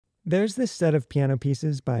There's this set of piano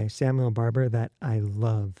pieces by Samuel Barber that I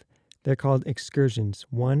love. They're called Excursions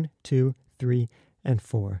 1, 2, 3, and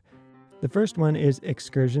 4. The first one is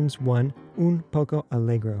Excursions 1, un poco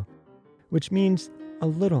allegro, which means a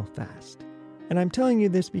little fast. And I'm telling you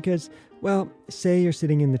this because, well, say you're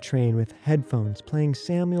sitting in the train with headphones playing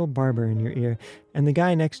Samuel Barber in your ear, and the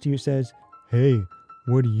guy next to you says, "Hey,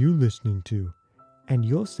 what are you listening to?" And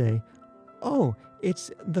you'll say, "Oh,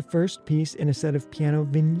 it's the first piece in a set of piano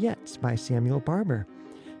vignettes by Samuel Barber."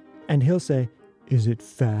 And he'll say, "Is it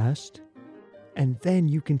fast?" And then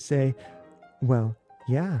you can say, "Well,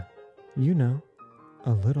 yeah, you know,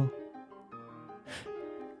 a little."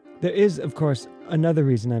 There is, of course, another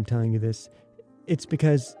reason I'm telling you this. It's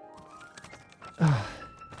because...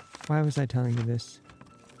 why was I telling you this?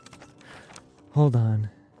 Hold on.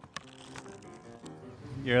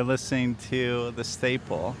 You're listening to The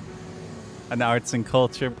Staple, an arts and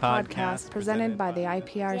culture podcast presented by the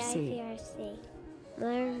IPRC. The IPRC.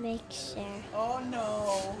 Learn, make, share. Oh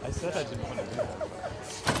no! I said I didn't want to do that.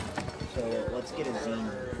 So let's get a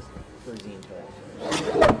zine for Zine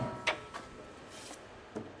Tour.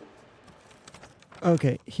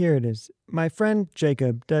 Okay, here it is. My friend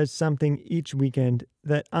Jacob does something each weekend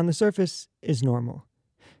that on the surface is normal.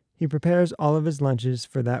 He prepares all of his lunches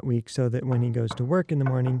for that week so that when he goes to work in the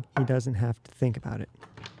morning, he doesn't have to think about it.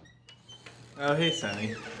 Oh, hey,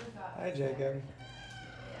 Sonny. Hi, Jacob.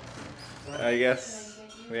 I guess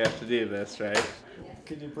we have to do this, right?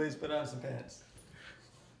 Could you please put on some pants?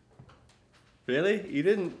 Really? You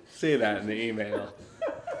didn't say that in the email.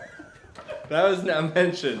 That was not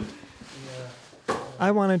mentioned. I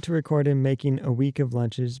wanted to record him making a week of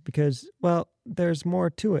lunches because, well, there's more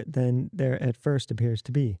to it than there at first appears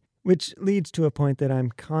to be. Which leads to a point that I'm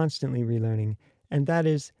constantly relearning, and that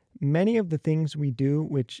is many of the things we do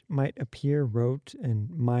which might appear rote and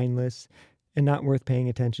mindless and not worth paying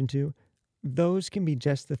attention to, those can be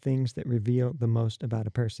just the things that reveal the most about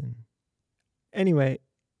a person. Anyway,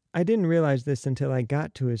 I didn't realize this until I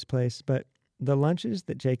got to his place, but the lunches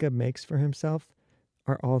that Jacob makes for himself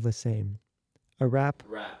are all the same. A wraps,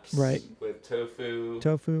 right? With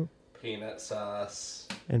Tofu, peanut sauce,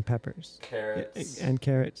 and peppers, carrots, and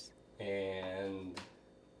carrots, and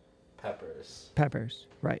peppers. Peppers,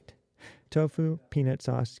 right? Tofu, peanut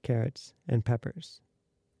sauce, carrots, and peppers.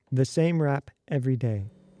 The same wrap every day.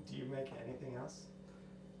 Do you make anything else?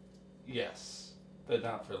 Yes, but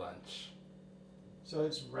not for lunch. So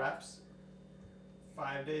it's wraps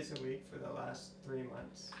 5 days a week for the last 3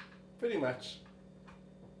 months. Pretty much.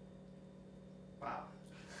 Wow.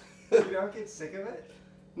 You don't get sick of it?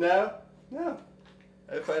 No.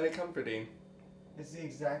 I find it comforting. It's the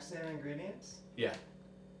exact same ingredients? Yeah.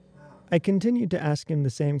 Wow. I continued to ask him the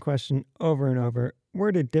same question over and over,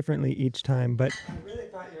 worded differently each time, but... I really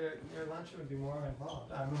thought your lunch would be more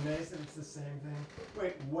involved. I'm amazed that it's the same thing.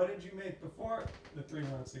 Wait, what did you make before the 3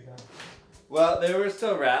 months ago? Well, there were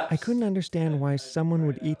still wraps. I couldn't understand why someone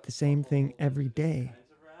would eat the same thing every day.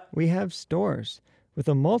 We have stores with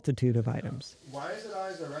a multitude of items. Why is it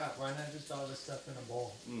always a wrap? Why not just all this stuff in a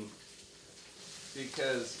bowl?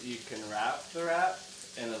 Because you can wrap the wrap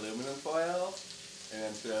in aluminum foil and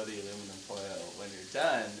then throw the aluminum foil when you're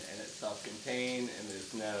done, and it's self-contained and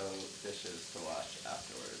there's no dishes to wash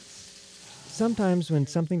afterwards. Sometimes when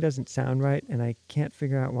something doesn't sound right and I can't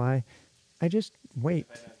figure out why, I just wait.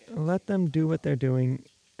 Let them do what they're doing,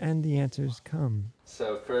 and the answers come.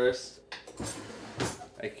 So first,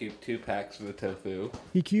 I cube 2 packs of the tofu.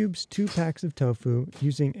 He cubes 2 packs of tofu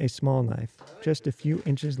using a small knife, just a few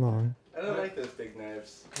inches long. I don't like those big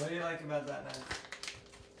knives. What do you like about that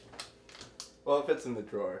knife? Well, it fits in the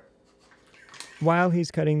drawer. While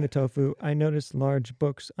he's cutting the tofu, I notice large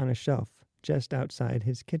books on a shelf just outside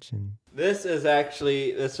his kitchen. This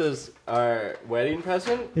was our wedding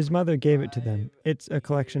present. His mother gave it to them. It's a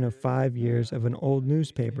collection of 5 years of an old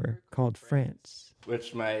newspaper called France,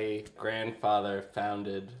 which my grandfather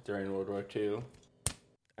founded during World War II.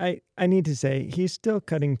 I need to say, he's still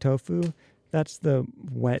cutting tofu. That's the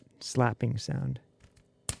wet slapping sound.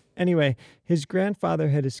 Anyway, his grandfather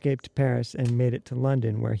had escaped Paris and made it to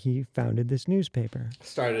London, where he founded this newspaper.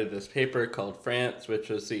 Started this paper called France, which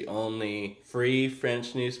was the only free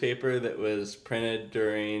French newspaper that was printed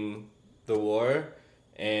during the war,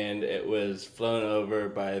 and it was flown over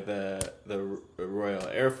by the Royal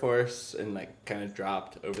Air Force and kind of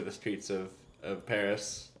dropped over the streets of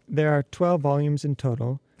Paris. There are 12 volumes in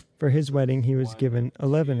total. For his wedding, he was given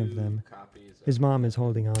 11 of them. His mom is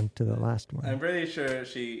holding on to the last one. I'm pretty sure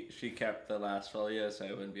she kept the last folio, so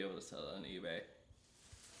I wouldn't be able to sell it on eBay.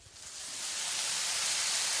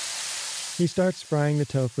 He starts frying the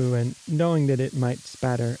tofu, and knowing that it might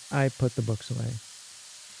spatter, I put the books away.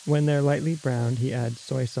 When they're lightly browned, he adds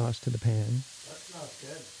soy sauce to the pan. That smells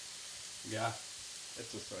good. Yeah,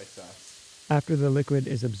 it's a soy sauce. After the liquid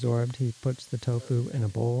is absorbed, he puts the tofu in a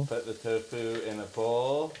bowl Put the tofu in a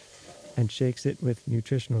bowl. and shakes it with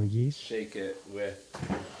nutritional yeast. Shake it with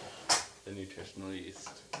the nutritional yeast.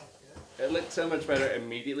 It looks so much better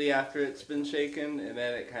immediately after it's been shaken, and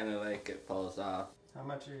then it kind of like it falls off. How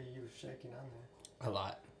much are you shaking on there? A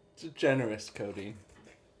lot. It's a generous coating.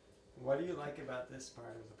 What do you like about this part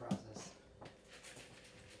of the process?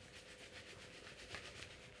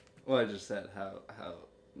 Well, I just said how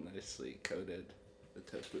nicely coated the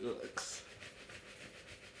tofu looks.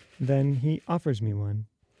 Then he offers me one.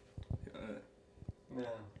 No.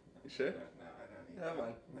 You sure? No, I don't need Have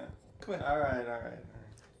one. No. Come on. All right.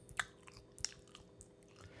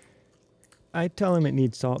 I tell him it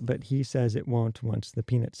needs salt, but he says it won't once the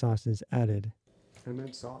peanut sauce is added. I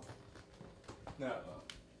need salt. No.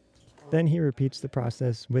 Then he repeats the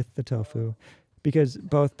process with the tofu, because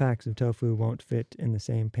both packs of tofu won't fit in the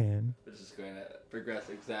same pan. Which is going to progress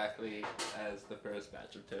exactly as the first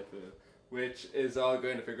batch of tofu, which is all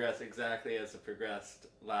going to progress exactly as it progressed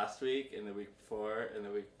last week, and the week before, and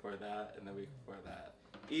the week before that, and the week before that.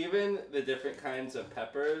 Even the different kinds of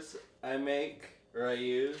peppers I make or I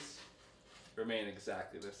use remain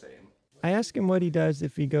exactly the same. I ask him what he does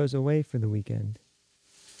if he goes away for the weekend.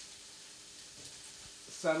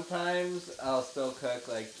 Sometimes I'll still cook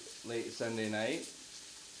like late Sunday night.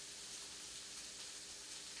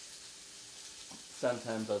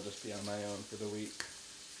 Sometimes I'll just be on my own for the week.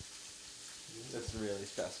 It's really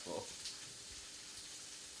stressful.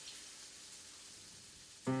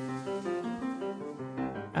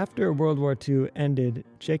 After World War II ended,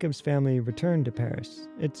 Jacob's family returned to Paris.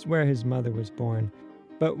 It's where his mother was born.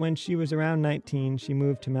 But when she was around 19, she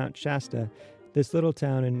moved to Mount Shasta, this little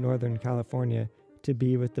town in Northern California, to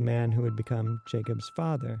be with the man who would become Jacob's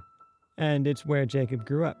father. And it's where Jacob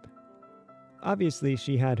grew up. Obviously,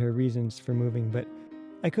 she had her reasons for moving, but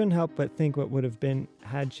I couldn't help but think what would have been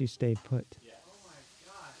had she stayed put. Oh my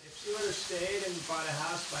God! If she would have stayed and bought a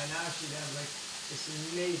house by now, she'd have like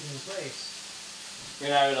this amazing place.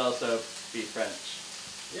 And I would also be French.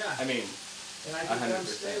 Yeah. I mean, and I could come 100%.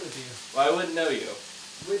 stay with you. Well, I wouldn't know you.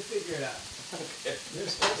 We'd figure it out. Okay. You're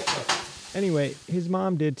supposed to. Anyway, his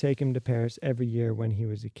mom did take him to Paris every year when he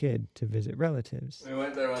was a kid to visit relatives. We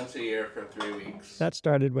went there once a year for 3 weeks. That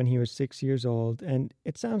started when he was 6 years old, and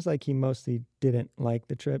it sounds like he mostly didn't like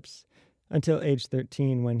the trips until age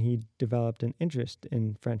 13 when he developed an interest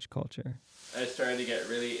in French culture. I started to get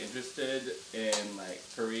really interested in like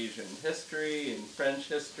Parisian history and French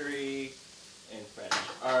history and French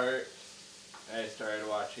art. I started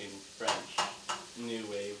watching French New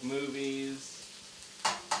Wave movies.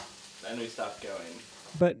 Then we stopped going.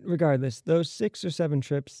 But regardless, those 6 or 7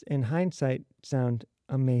 trips, in hindsight, sound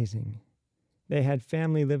amazing. They had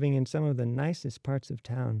family living in some of the nicest parts of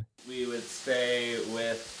town. We would stay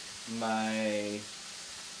with my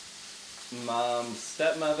mom's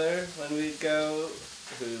stepmother when we'd go,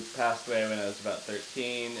 who passed away when I was about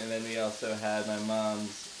 13. And then we also had my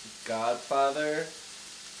mom's godfather,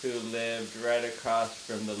 who lived right across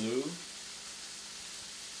from the Louvre.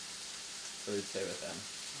 So we'd stay with them.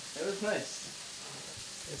 It was nice.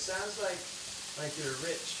 It sounds like you're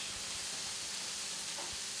rich.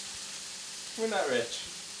 We're not rich.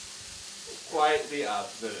 Quite the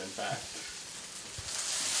opposite, in fact.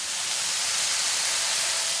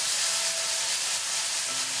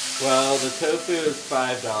 Well, the tofu is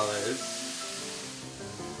 $5.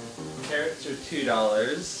 Carrots are $2.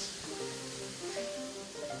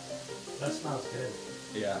 That smells good.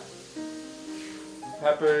 Yeah.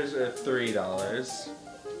 Peppers are $3.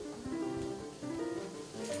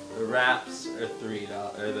 The wraps are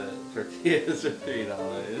 $3. Or the tortillas are $3.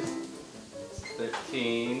 It's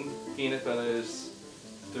 13. Peanut butter's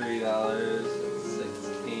 $3. That's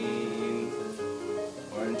 16.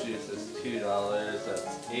 Orange juice is $2.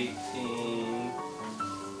 That's 18.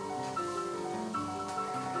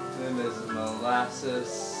 Then there's molasses,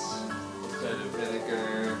 cider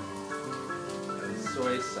vinegar, and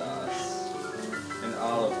soy sauce, and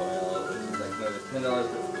olive oil, which is like another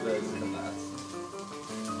 $10, but those in the last.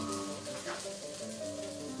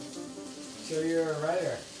 So you're a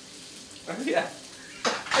writer. Oh yeah.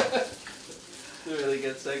 It's a really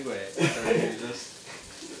good segue. So you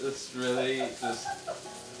just really just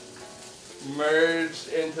merged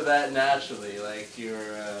into that naturally, like you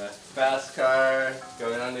were a fast car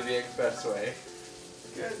going onto the expressway.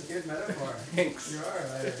 Good metaphor. Thanks. You are a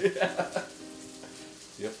writer. Yeah.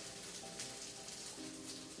 Yep.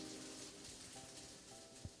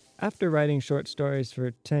 After writing short stories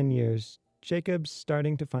for 10 years, Jacob's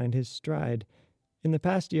starting to find his stride. In the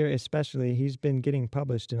past year especially, he's been getting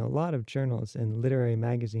published in a lot of journals and literary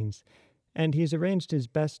magazines, and he's arranged his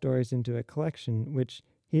best stories into a collection which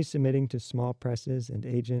he's submitting to small presses and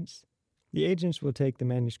agents. The agents will take the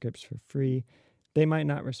manuscripts for free. They might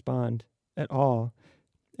not respond at all,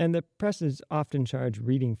 and the presses often charge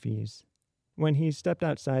reading fees. When he stepped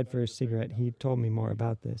outside for a cigarette, he told me more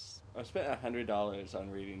about this. I've spent $100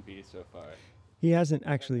 on reading fees so far. He hasn't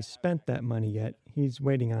actually spent that money yet. He's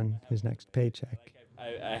waiting on his next paycheck.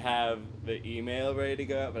 I have the email ready to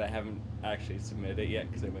go out, but I haven't actually submitted it yet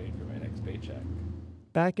because I'm waiting for my next paycheck.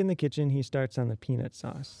 Back in the kitchen, he starts on the peanut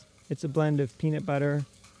sauce. It's a blend of peanut butter,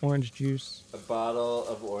 orange juice, A bottle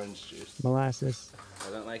of orange juice. molasses, I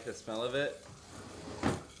don't like the smell of it.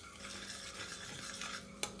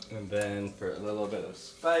 And then for a little bit of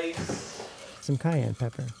spice, some cayenne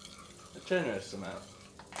pepper. a generous amount.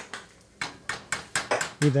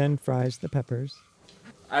 He then fries the peppers.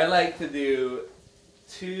 I like to do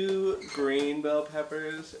 2 green bell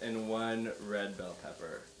peppers and 1 red bell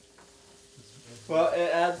pepper. Well,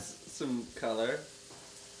 it adds some color.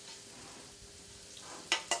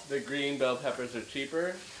 The green bell peppers are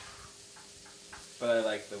cheaper, but I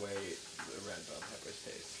like the way the red bell peppers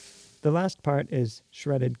taste. The last part is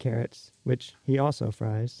shredded carrots, which he also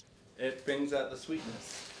fries. It brings out the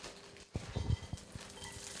sweetness.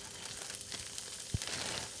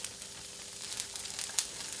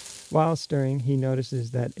 While stirring, he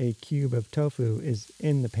notices that a cube of tofu is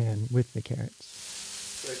in the pan with the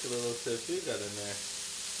carrots. It's like a little tofu got in there.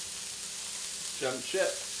 Jump ship.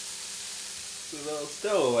 It's a little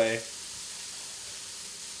stowaway.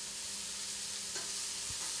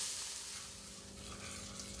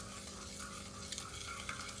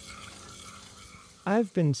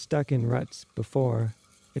 I've been stuck in ruts before.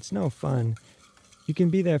 It's no fun. You can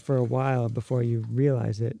be there for a while before you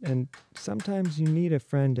realize it, and sometimes you need a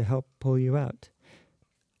friend to help pull you out.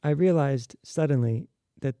 I realized suddenly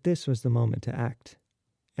that this was the moment to act,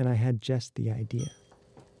 and I had just the idea.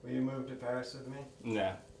 Will you move to Paris with me?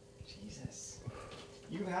 No. Jesus.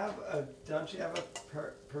 Don't you have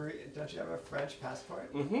a French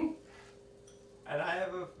passport? Mm-hmm. And I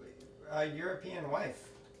have a European wife.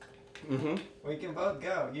 Mm-hmm. We can both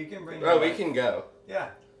go. You can bring. Oh, we can go.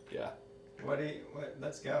 Yeah. Yeah.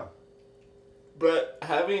 Let's go. But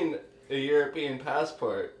having a European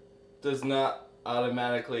passport does not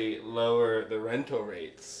automatically lower the rental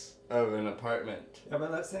rates of an apartment. Yeah, but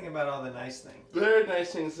let's think about all the nice things. There are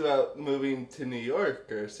nice things about moving to New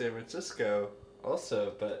York or San Francisco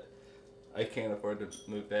also, but I can't afford to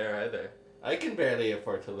move there either. I can barely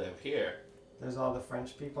afford to live here. There's all the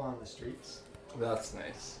French people on the streets. That's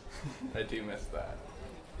nice. I do miss that.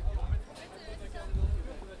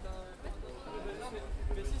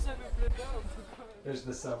 There's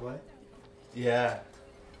the subway. Yeah.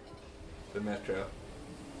 The metro.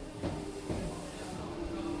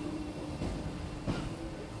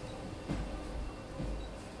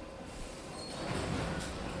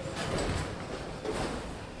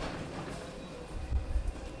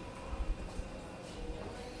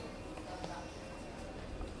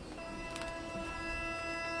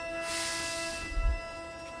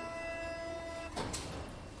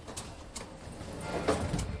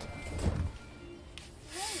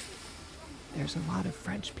 There's a lot of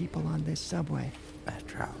French people on this subway.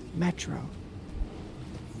 Metro.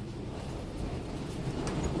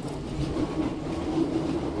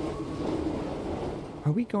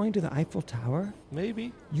 Are we going to the Eiffel Tower?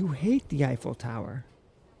 Maybe. You hate the Eiffel Tower.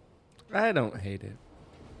 I don't hate it.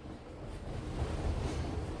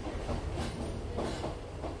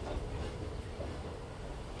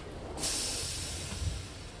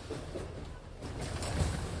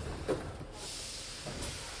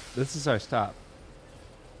 This is our stop.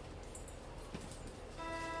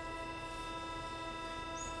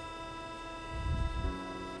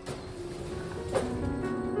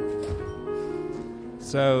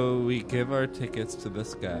 So we give our tickets to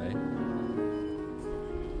this guy.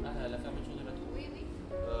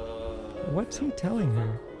 What's he telling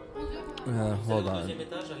her? Hold on.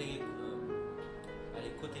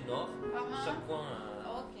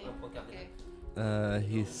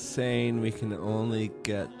 He's saying we can only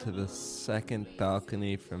get to the second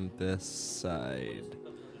balcony from this side.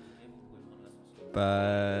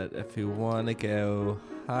 But if we want to go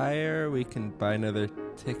higher, we can buy another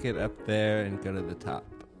ticket up there and go to the top.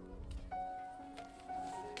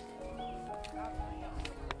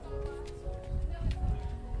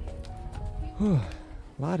 Whew,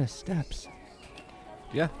 a lot of steps.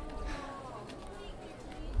 Yeah.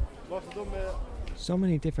 So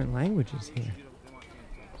many different languages here.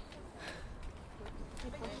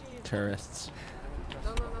 Tourists.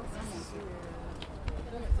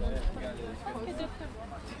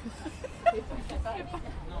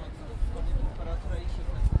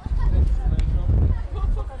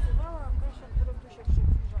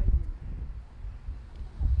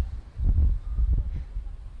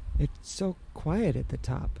 It's so quiet at the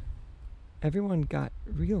top. Everyone got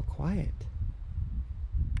real quiet.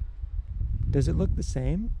 Does it look the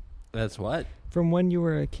same That's what? from when you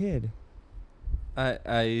were a kid?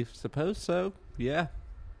 I suppose so. Yeah.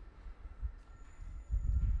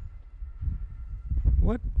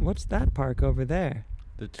 What's that park over there?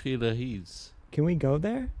 The Tuileries. Can we go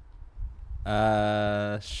there?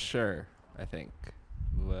 Sure. I think.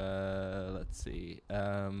 Let's see.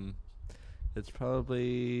 It's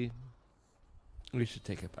probably. We should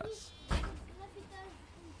take a bus.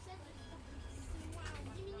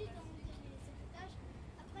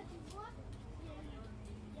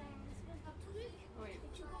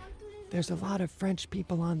 There's a lot of French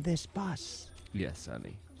people on this bus. Yes,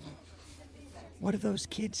 honey. What are those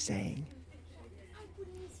kids saying?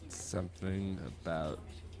 Something about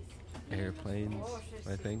airplanes,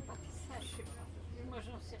 I think.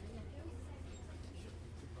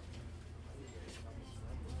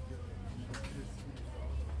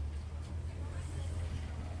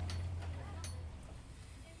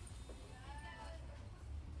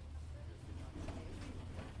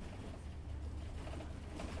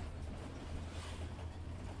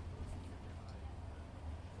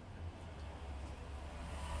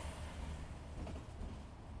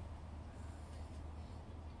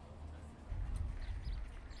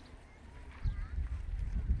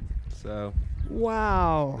 So,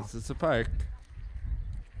 Wow. this is a park.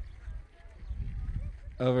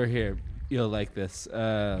 Over here, you'll like this.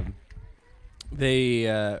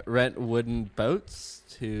 They rent wooden boats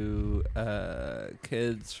to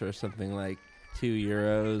kids for something like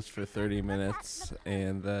 €2 for 30 minutes.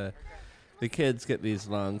 And the kids get these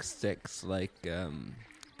long sticks like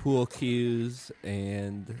pool cues,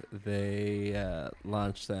 and they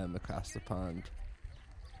launch them across the pond.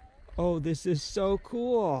 Oh, this is so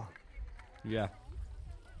cool. Yeah.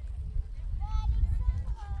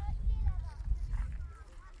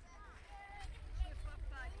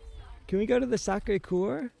 Can we go to the Sacré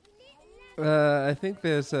Coeur? I think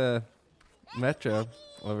there's a metro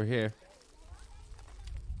over here.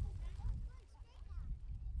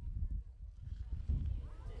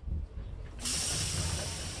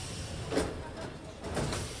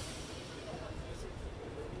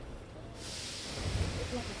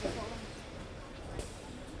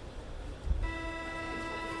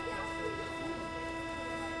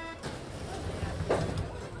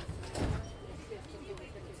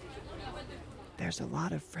 There's a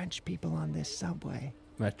lot of French people on this subway.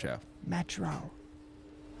 Metro. Metro.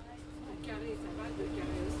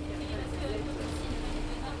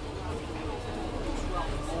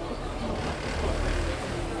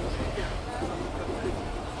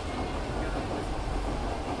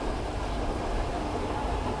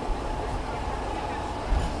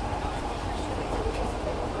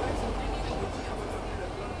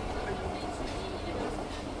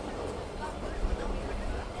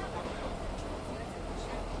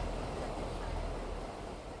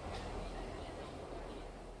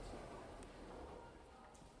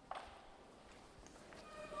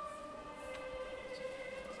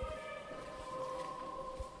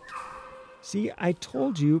 See, I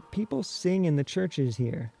told you, people sing in the churches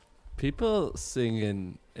here. People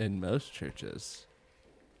sing in most churches.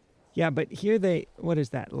 Yeah, but here what is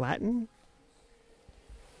that, Latin?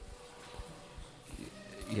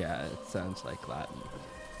 Yeah, it sounds like Latin.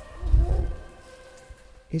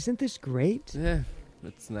 Isn't this great? Yeah,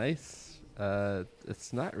 it's nice.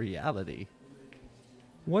 It's not reality.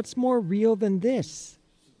 What's more real than this?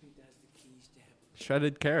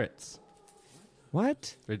 Shredded carrots.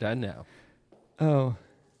 What? They're done now. Oh,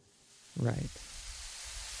 right.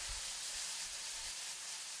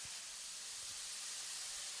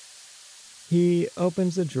 He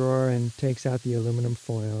opens the drawer and takes out the aluminum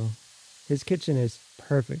foil. His kitchen is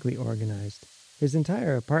perfectly organized. His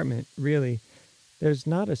entire apartment, really. There's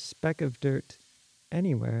not a speck of dirt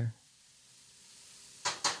anywhere.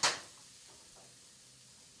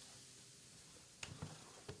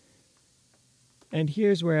 And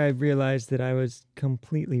here's where I realized that I was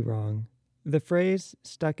completely wrong. The phrase,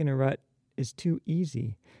 stuck in a rut, is too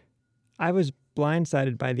easy. I was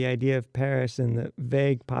blindsided by the idea of Paris and the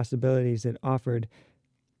vague possibilities it offered.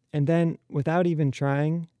 And then, without even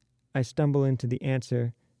trying, I stumble into the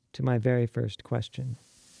answer to my very first question.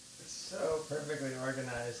 It's so perfectly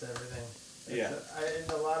organized, everything. Yeah. In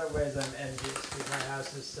a lot of ways, I'm envious because my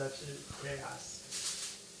house is such a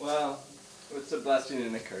chaos. Well, it's a blessing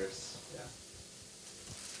and a curse. Yeah.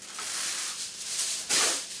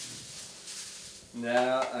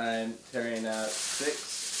 Now I'm tearing out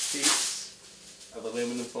 6 sheets of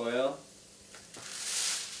aluminum foil.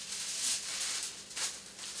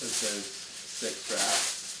 This is 6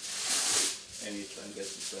 wraps, and each one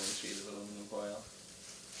gets its own sheet of aluminum foil.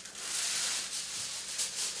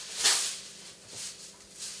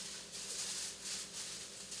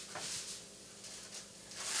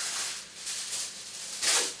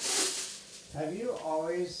 Have you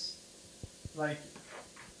always, like,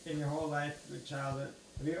 in your whole life, your childhood,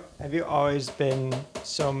 have you always been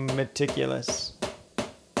so meticulous?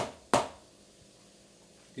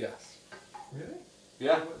 Yes. Really?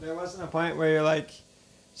 Yeah. There wasn't a point where you're like,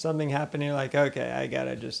 something happened, you're like, okay, I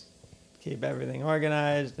gotta just keep everything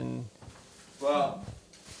organized and... Well,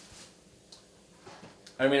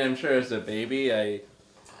 I mean, I'm sure as a baby I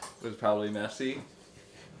was probably messy.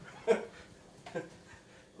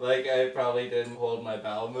 Like, I probably didn't hold my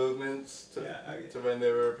bowel movements to when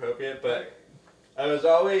they were appropriate, but I was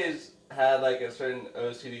always had like a certain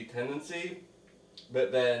OCD tendency,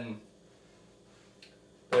 but then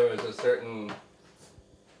there was a certain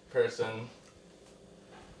person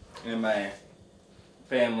in my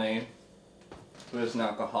family who was an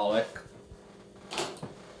alcoholic,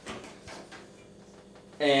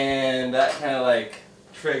 and that kind of like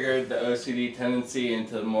triggered the OCD tendency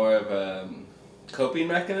into more of a coping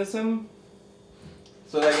mechanism.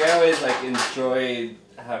 So like I always like enjoyed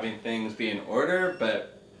having things be in order,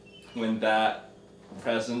 but when that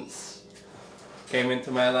presence came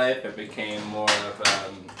into my life, it became more of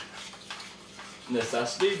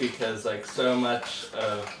necessity, because like so much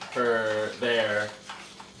of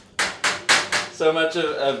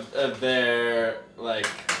their like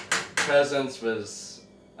presence was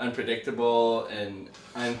unpredictable and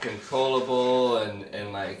uncontrollable,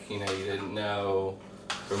 and like, you know, you didn't know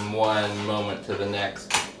from one moment to the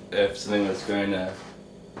next if something was going to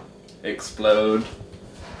explode.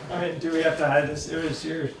 I mean, do we have to hide this? It was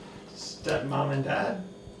your stepmom and dad?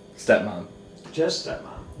 Stepmom. Just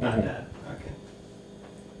stepmom, not dad. Okay.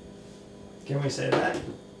 Can we say that?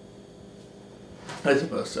 I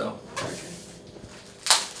suppose so. Okay.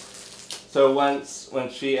 So when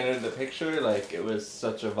she entered the picture, like, it was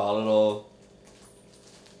such a volatile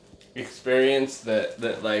experience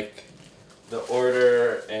that like the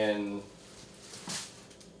order and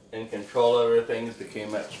control over things became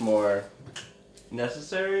much more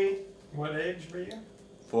necessary. What age were you?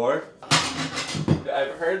 4.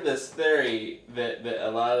 I've heard this theory that a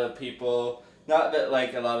lot of people, not that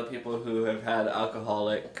like a lot of people who have had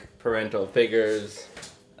alcoholic parental figures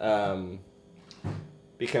become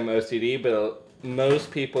OCD, but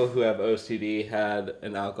most people who have OCD had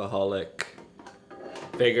an alcoholic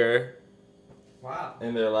figure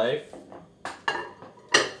in their life.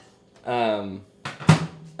 I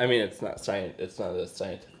mean, it's not a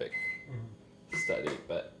scientific study,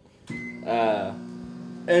 but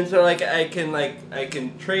and so like I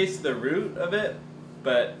can trace the root of it,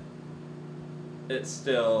 but it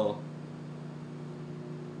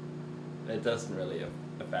doesn't really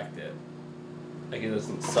affect it. Like, it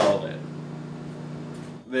doesn't solve it.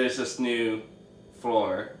 There's this new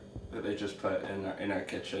floor that they just put in our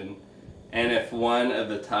kitchen, and if one of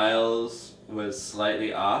the tiles was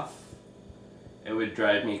slightly off, it would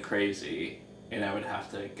drive me crazy, and I would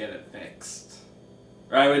have to get it fixed.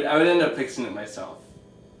 Or I would end up fixing it myself.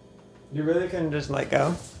 You really couldn't just let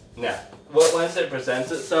go? No. Well, once it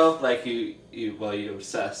presents itself, like you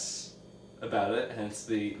obsess about it, hence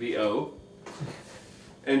the O,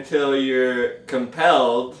 until you're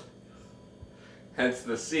compelled, hence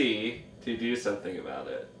the C, to do something about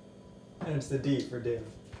it. And it's the D for do.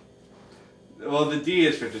 Well, the D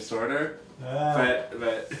is for disorder, but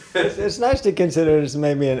it's nice to consider this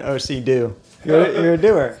maybe an OC do. You're a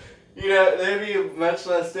doer. You know, there'd be much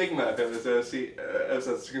less stigma if it was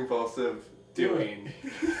obsessive compulsive doing.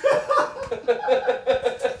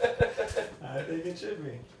 I think it should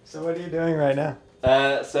be. So what are you doing right now?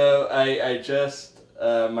 So I just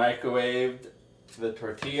microwaved the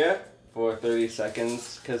tortilla for 30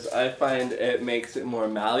 seconds because I find it makes it more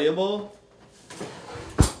malleable.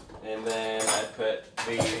 And then I put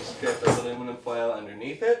the strip of aluminum foil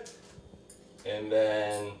underneath it. And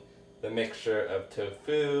then the mixture of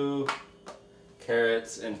tofu,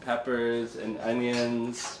 carrots and peppers and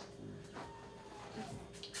onions,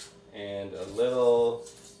 and a little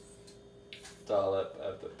dollop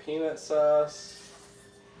of the peanut sauce.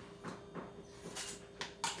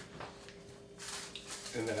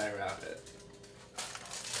 And then I wrap it.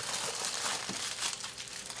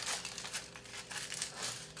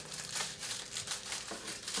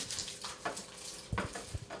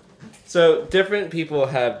 So different people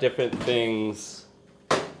have different things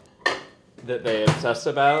that they obsess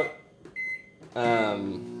about.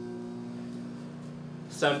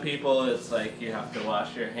 Some people, it's like you have to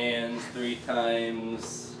wash your hands 3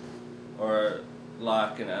 times, or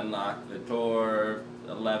lock and unlock the door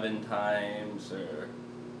 11 times, or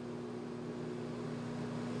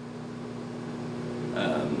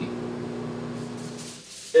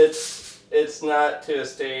it's not to a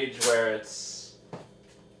stage where it's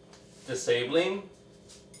disabling.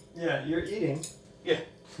 Yeah, you're eating. Yeah.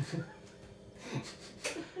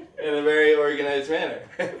 In a very organized manner,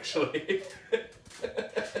 actually.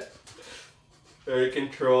 Very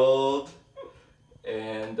controlled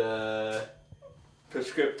and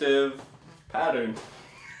prescriptive pattern.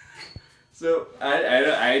 So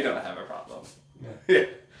I don't have a problem. Yeah.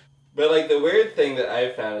 But like the weird thing that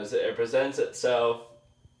I've found is that it presents itself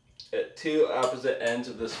at 2 opposite ends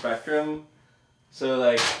of the spectrum. So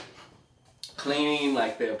like cleaning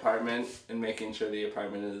like the apartment and making sure the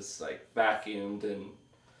apartment is like vacuumed and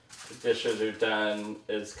the dishes are done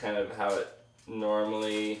is kind of how it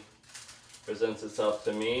normally presents itself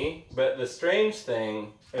to me. But the strange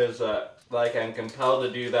thing is that like I'm compelled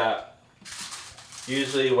to do that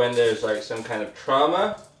usually when there's like some kind of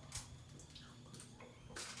trauma.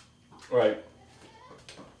 Right.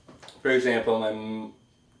 For example, my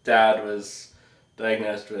dad was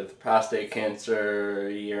diagnosed with prostate cancer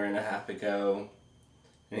a year and a half ago,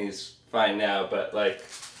 and he's fine now, but like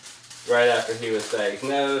right after he was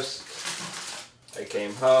diagnosed, I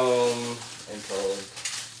came home and told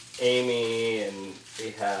Amy, and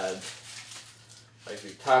we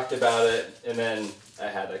talked about it, and then I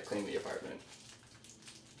had to clean the apartment.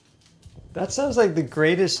 That sounds like the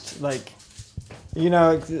greatest, like, you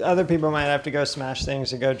know, other people might have to go smash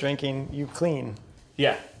things or go drinking. You clean.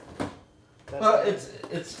 Yeah. Well,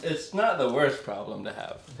 it's not the worst problem to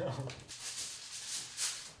have. No.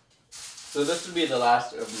 So this would be the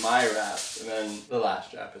last of my wraps, and then the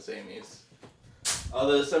last wrap is Amy's.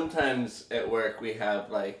 Although sometimes at work we have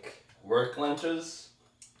like work lunches,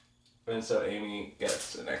 and so Amy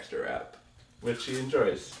gets an extra wrap, which she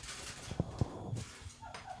enjoys.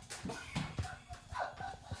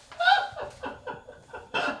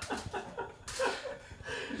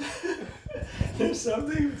 There's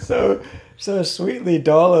something so sweetly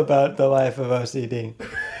dull about the life of OCD.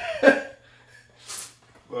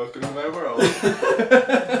 Welcome to my world.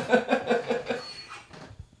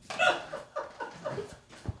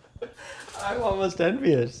 I'm almost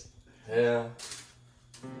envious. Yeah.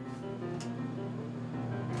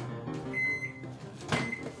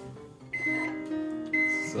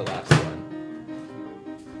 This is the last one.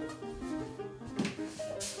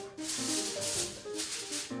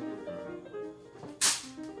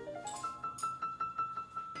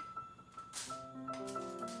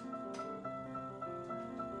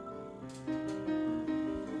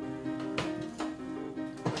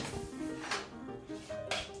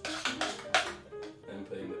 I'm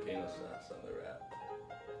putting the peanut nuts on the wrap.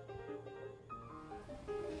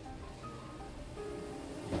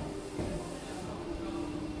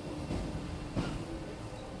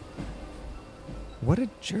 What a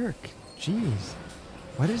jerk. Jeez.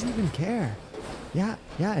 Why does he even care? Yeah,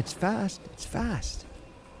 it's fast. It's fast.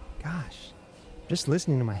 Gosh. Just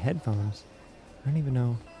listening to my headphones. I don't even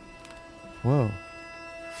know. Whoa.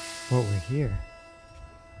 We're here.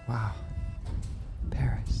 Wow.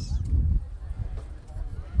 Paris.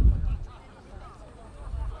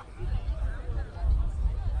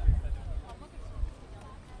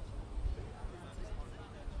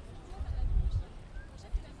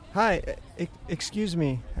 Hi, excuse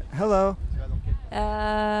me. Hello.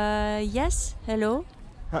 Yes, hello.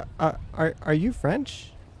 Are you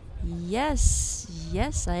French?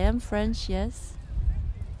 Yes, I am French, yes.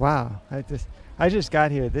 Wow, I just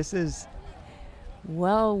got here.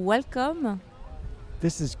 Well, welcome.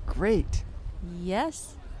 This is great.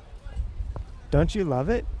 Yes. Don't you love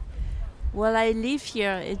it? Well, I live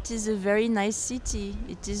here. It is a very nice city.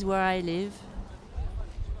 It is where I live.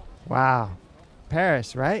 Wow.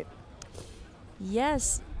 Paris, right?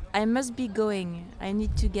 Yes, I must be going. I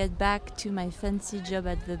need to get back to my fancy job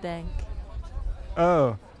at the bank.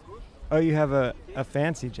 Oh, you have a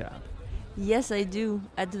fancy job. Yes, I do,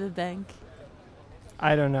 at the bank.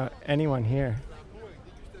 I don't know anyone here.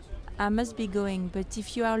 I must be going, but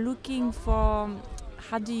if you are looking for,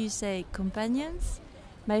 how do you say, companions?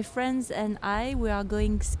 My friends and I, we are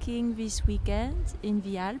going skiing this weekend in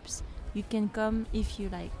the Alps. You can come if you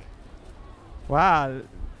like. Wow,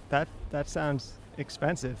 that sounds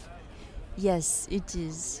expensive. Yes, it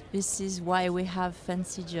is. This is why we have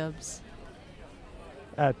fancy jobs.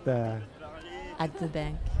 At the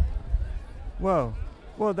bank. Whoa,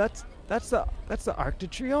 that's the Arc de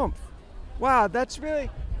Triomphe. Wow, that's amazing.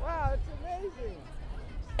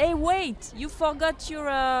 Hey, wait! You forgot your...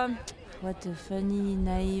 What a funny,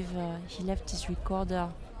 naive... he left his recorder.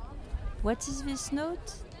 What is this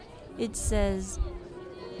note? It says,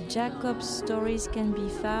 Jacob's stories can be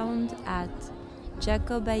found at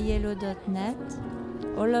jacobaiello.net.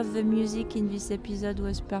 All of the music in this episode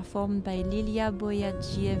was performed by Lilia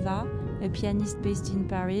Boyagieva, a pianist based in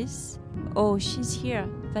Paris. Oh, she's here.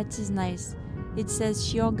 That is nice. It says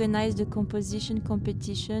she organized a composition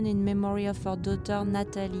competition in memory of her daughter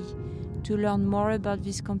Natalie. To learn more about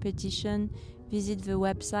this competition, visit the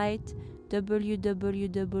website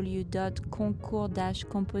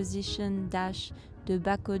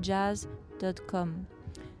www.concours-composition-debacojazz.com.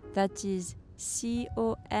 That is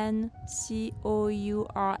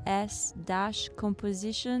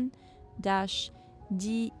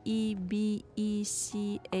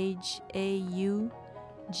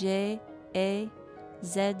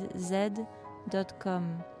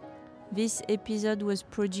This episode was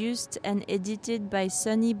produced and edited by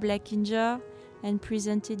Sonny Blackinger and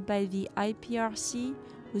presented by the IPRC,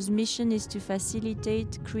 whose mission is to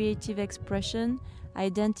facilitate creative expression,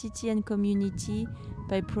 identity and community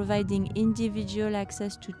by providing individual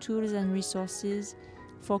access to tools and resources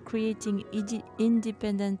for creating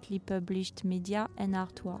independently published media and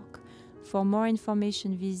artwork. For more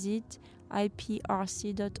information, visit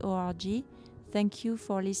iprc.org. Thank you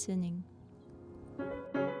for listening.